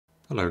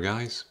Hello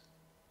guys,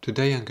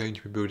 today I'm going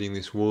to be building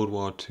this World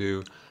War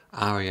II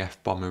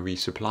RAF bomber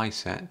resupply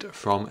set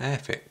from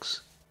Airfix.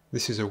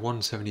 This is a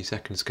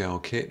 1/72 scale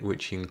kit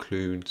which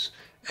includes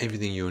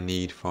everything you'll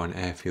need for an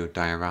airfield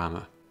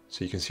diorama.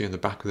 So you can see on the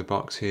back of the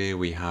box here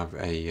we have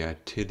a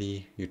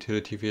Tilly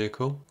utility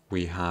vehicle,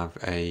 we have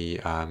a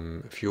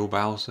fuel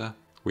bowser,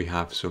 we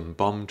have some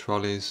bomb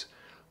trolleys,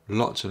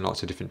 lots and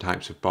lots of different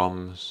types of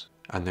bombs,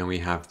 and then we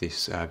have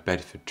this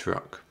Bedford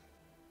truck.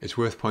 It's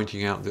worth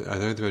pointing out that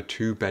although there are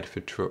two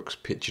Bedford trucks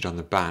pictured on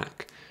the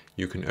back,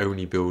 you can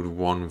only build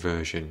one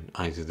version,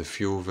 either the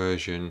fuel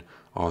version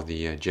or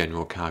the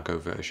general cargo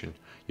version.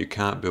 You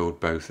can't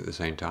build both at the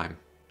same time.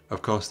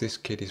 Of course, this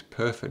kit is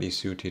perfectly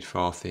suited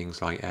for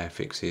things like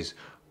Airfix's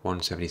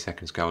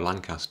 1/72 scale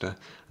Lancaster,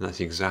 and that's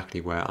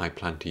exactly where I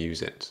plan to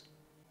use it.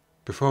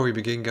 Before we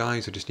begin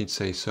guys, I just need to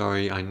say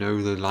sorry. I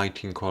know the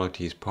lighting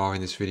quality is poor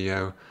in this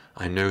video.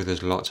 I know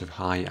there's lots of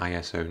high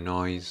ISO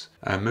noise.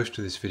 Most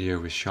of this video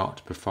was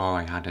shot before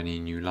I had any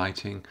new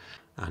lighting,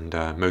 and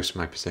most of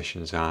my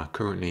possessions are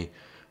currently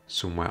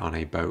somewhere on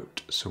a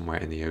boat, somewhere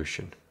in the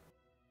ocean.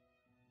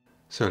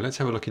 So let's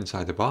have a look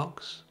inside the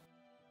box.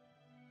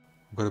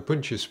 I've got a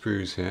bunch of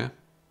sprues here.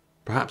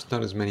 Perhaps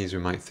not as many as we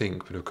might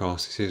think, but of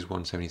course this is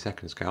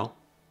 1/72 scale.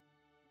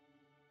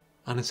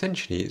 And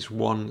essentially it's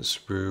one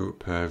sprue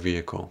per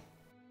vehicle.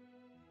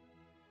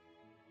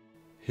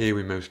 Here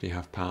we mostly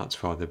have parts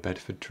for the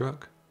Bedford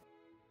truck,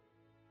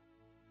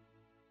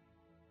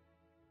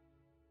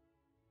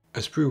 a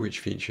sprue which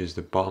features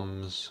the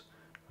bombs,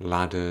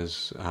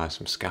 ladders,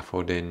 some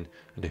scaffolding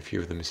and a few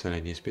of the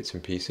miscellaneous bits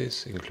and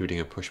pieces, including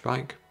a push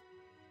bike,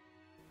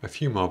 a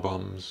few more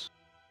bombs,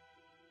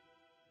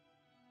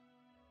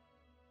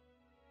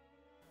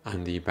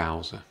 and the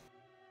bowser.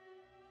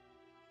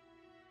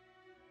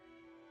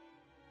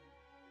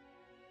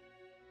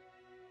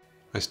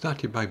 I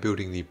started by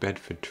building the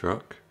Bedford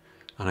truck,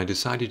 and I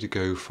decided to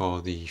go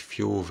for the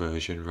fuel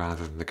version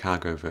rather than the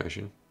cargo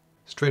version.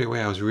 Straight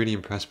away I was really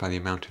impressed by the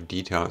amount of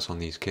detail that's on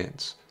these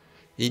kits.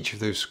 Each of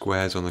those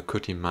squares on the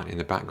cutting mat in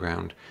the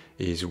background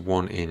is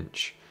 1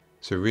 inch,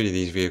 so really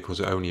these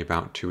vehicles are only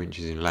about 2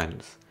 inches in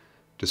length.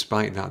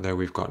 Despite that though,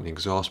 we've got an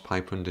exhaust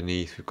pipe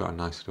underneath, we've got a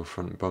nice little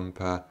front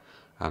bumper,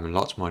 and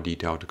lots more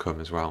detail to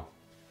come as well.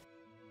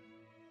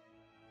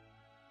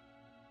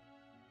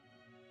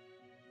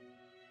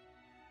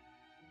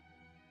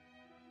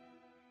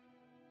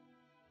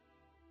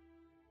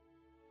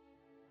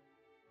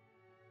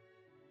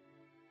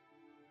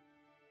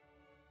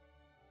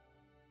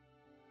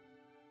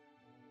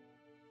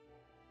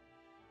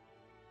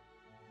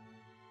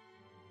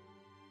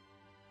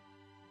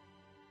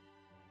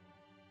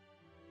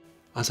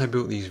 As I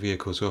built these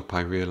vehicles up,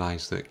 I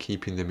realised that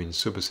keeping them in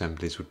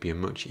sub-assemblies would be a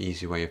much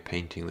easier way of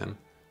painting them.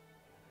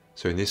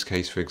 So in this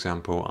case, for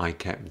example, I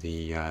kept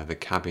the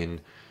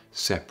cabin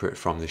separate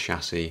from the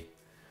chassis,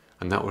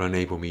 and that will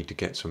enable me to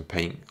get some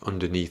paint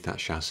underneath that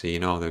chassis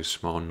in all those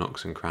small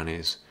nooks and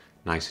crannies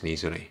nice and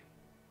easily.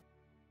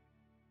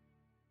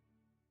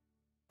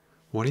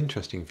 One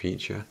interesting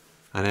feature,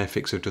 and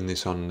Airfix have done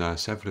this on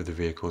several of the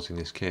vehicles in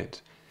this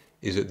kit,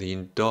 is that the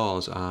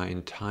doors are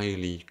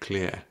entirely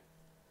clear.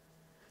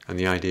 And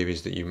the idea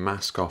is that you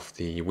mask off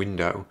the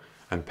window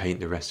and paint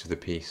the rest of the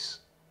piece.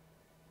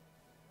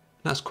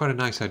 That's quite a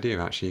nice idea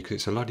actually, because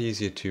it's a lot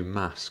easier to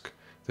mask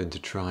than to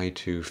try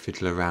to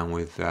fiddle around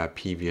with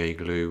PVA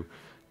glue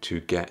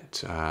to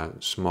get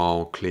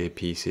small clear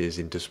pieces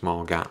into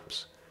small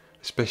gaps,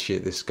 especially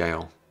at this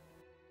scale.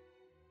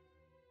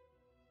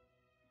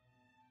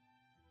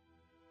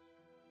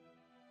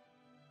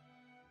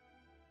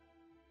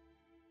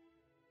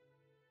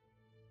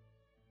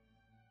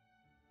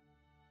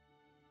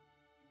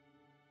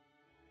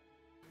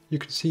 You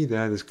can see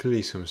there's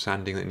clearly some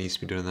sanding that needs to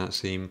be done on that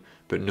seam,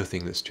 but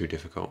nothing that's too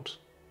difficult.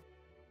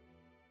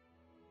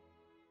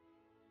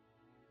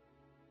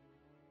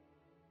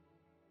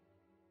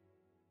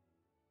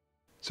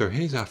 So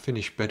here's our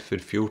finished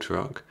Bedford fuel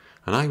truck,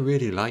 and I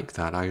really like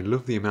that. I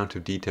love the amount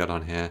of detail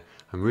on here.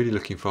 I'm really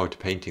looking forward to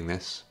painting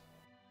this.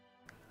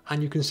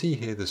 And you can see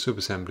here the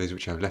sub-assemblies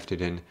which I've left it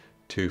in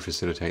to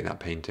facilitate that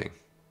painting.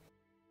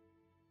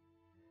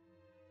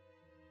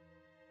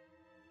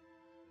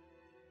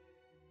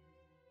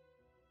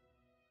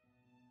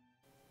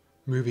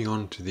 Moving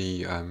on to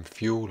the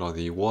fuel or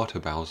the water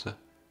bowser,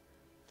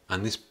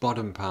 and this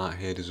bottom part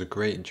here does a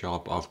great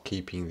job of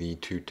keeping the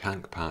two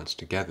tank parts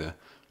together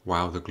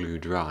while the glue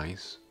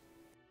dries.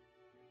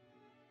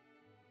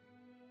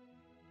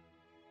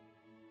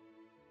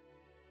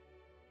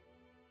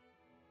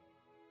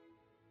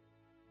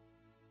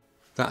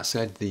 That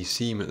said, the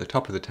seam at the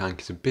top of the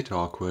tank is a bit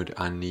awkward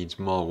and needs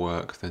more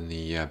work than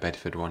the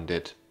Bedford one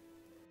did.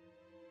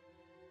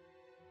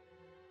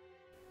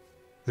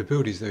 The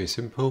build is very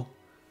simple.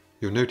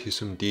 You'll notice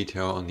some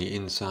detail on the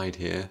inside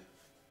here.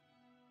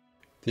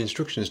 The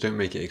instructions don't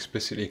make it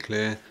explicitly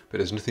clear, but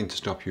there's nothing to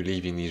stop you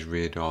leaving these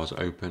rear doors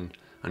open,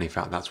 and in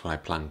fact that's what I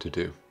plan to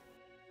do.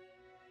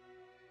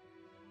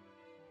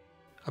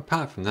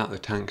 Apart from that, the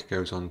tank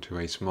goes onto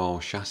a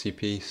small chassis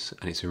piece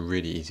and it's a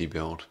really easy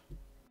build.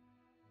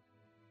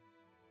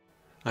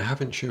 I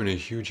haven't shown a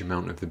huge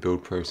amount of the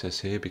build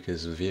process here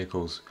because the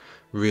vehicles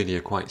really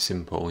are quite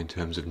simple in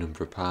terms of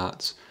number of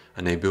parts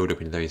and they build up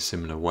in a very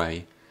similar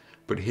way.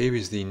 But here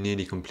is the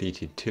nearly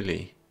completed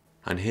Tilly,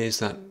 and here's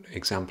that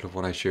example of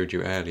what I showed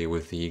you earlier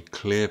with the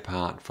clear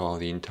part for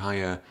the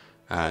entire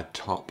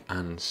top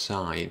and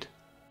side.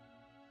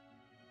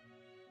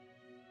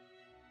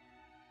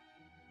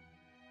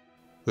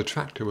 The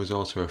tractor was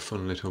also a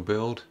fun little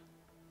build,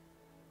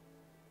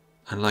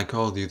 and like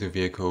all the other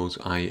vehicles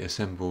I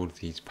assembled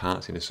these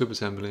parts into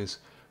sub-assemblies,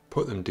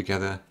 put them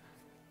together,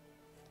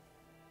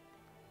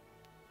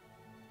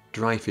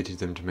 dry fitted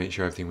them to make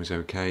sure everything was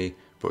okay,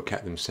 but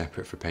kept them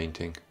separate for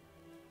painting.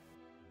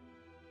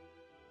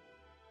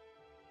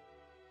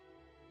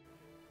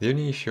 The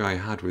only issue I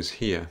had was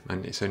here,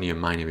 and it's only a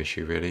minor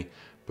issue really,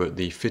 but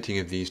the fitting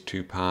of these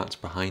two parts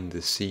behind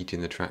the seat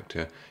in the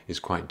tractor is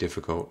quite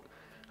difficult,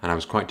 and I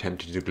was quite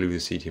tempted to glue the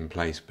seat in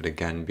place, but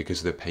again, because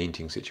of the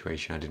painting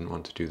situation I didn't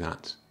want to do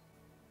that.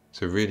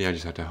 So really I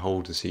just had to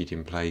hold the seat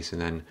in place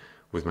and then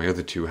with my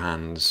other two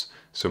hands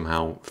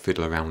somehow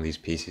fiddle around these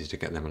pieces to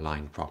get them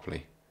aligned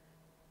properly.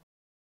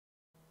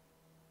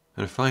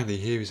 And finally,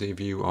 here is a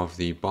view of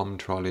the bomb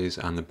trolleys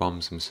and the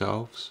bombs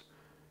themselves.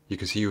 You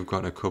can see we've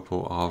got a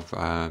couple of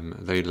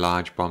very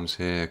large bombs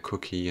here, a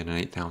Cookie and an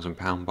 8,000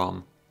 pound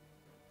bomb.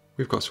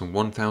 We've got some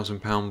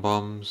 1,000 pound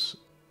bombs,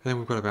 and then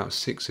we've got about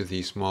 6 of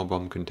these small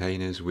bomb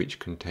containers which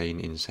contain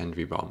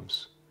incendiary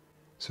bombs.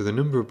 So the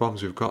number of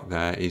bombs we've got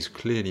there is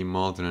clearly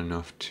more than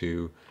enough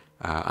to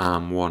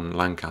arm one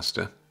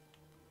Lancaster,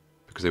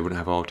 because they wouldn't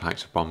have all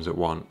types of bombs at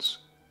once.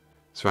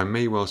 So I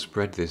may well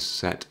spread this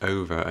set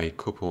over a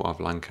couple of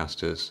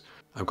Lancasters.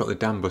 I've got the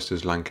Dam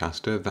Busters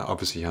Lancaster, that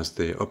obviously has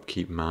the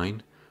upkeep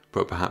mine,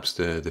 but perhaps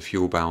the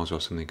fuel barrels or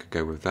something could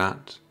go with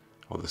that,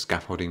 or the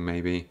scaffolding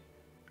maybe.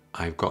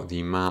 I've got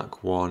the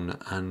Mark 1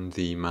 and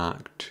the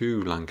Mark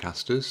 2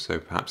 Lancasters, so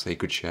perhaps they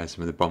could share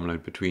some of the bomb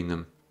load between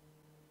them.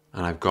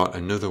 And I've got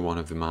another one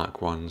of the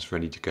Mark 1s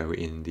ready to go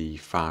in the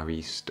Far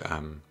East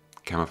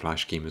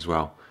camouflage scheme as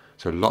well.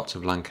 So lots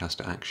of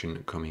Lancaster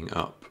action coming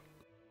up.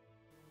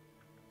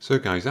 So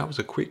guys, that was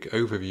a quick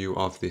overview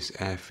of this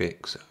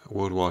Airfix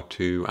World War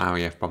II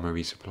RAF bomber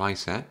resupply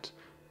set.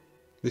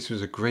 This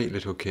was a great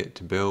little kit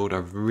to build,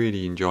 I've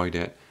really enjoyed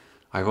it.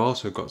 I've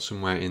also got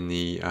somewhere in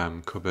the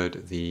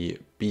cupboard the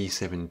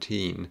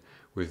B-17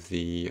 with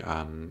the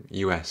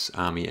US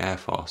Army Air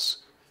Force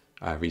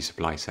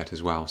resupply set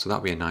as well, so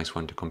that'll be a nice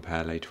one to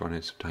compare later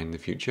on sometime in the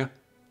future.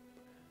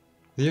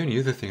 The only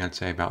other thing I'd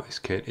say about this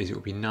kit is it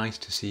would be nice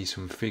to see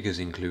some figures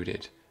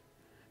included.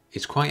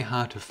 It's quite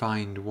hard to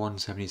find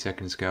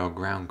 1/72nd scale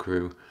ground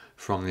crew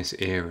from this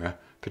era,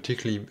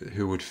 particularly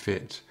who would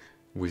fit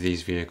with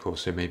these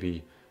vehicles, so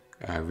maybe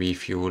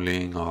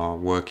refueling or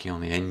working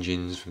on the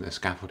engines from the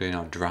scaffolding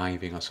or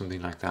driving or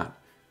something like that.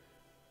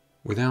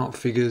 Without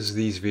figures,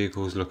 these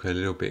vehicles look a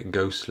little bit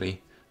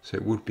ghostly, so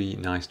it would be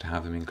nice to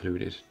have them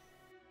included.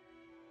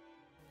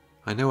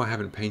 I know I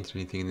haven't painted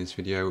anything in this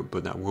video,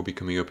 but that will be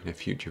coming up in a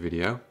future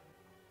video.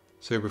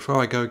 So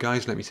before I go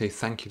guys, let me say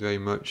thank you very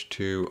much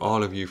to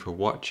all of you for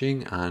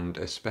watching, and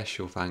a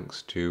special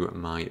thanks to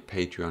my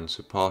Patreon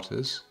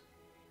supporters.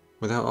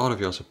 Without all of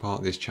your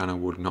support, this channel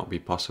would not be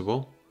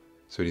possible,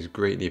 so it is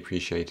greatly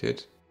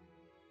appreciated.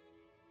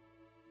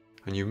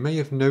 And you may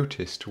have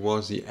noticed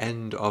towards the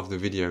end of the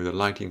video the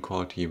lighting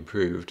quality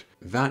improved.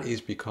 That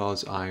is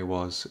because I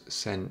was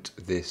sent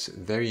this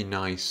very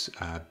nice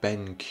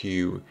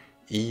BenQ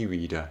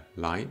e-reader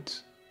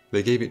light.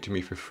 They gave it to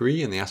me for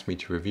free and they asked me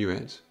to review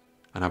it.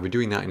 And I'll be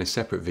doing that in a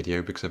separate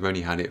video because I've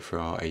only had it for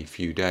a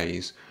few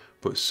days,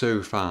 but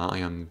so far I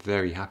am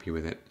very happy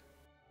with it.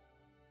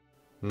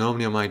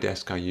 Normally on my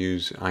desk I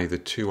use either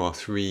 2 or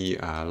 3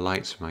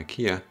 lights from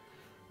IKEA,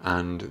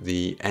 and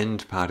the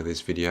end part of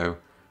this video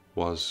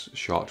was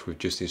shot with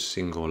just this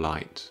single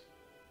light.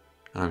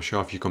 And I'm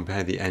sure if you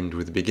compare the end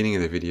with the beginning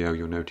of the video,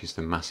 you'll notice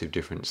the massive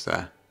difference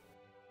there.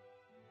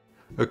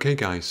 Okay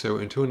guys, so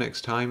until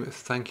next time,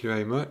 thank you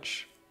very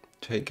much,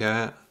 take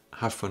care,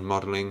 have fun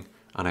modelling,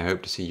 and I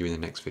hope to see you in the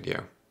next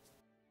video.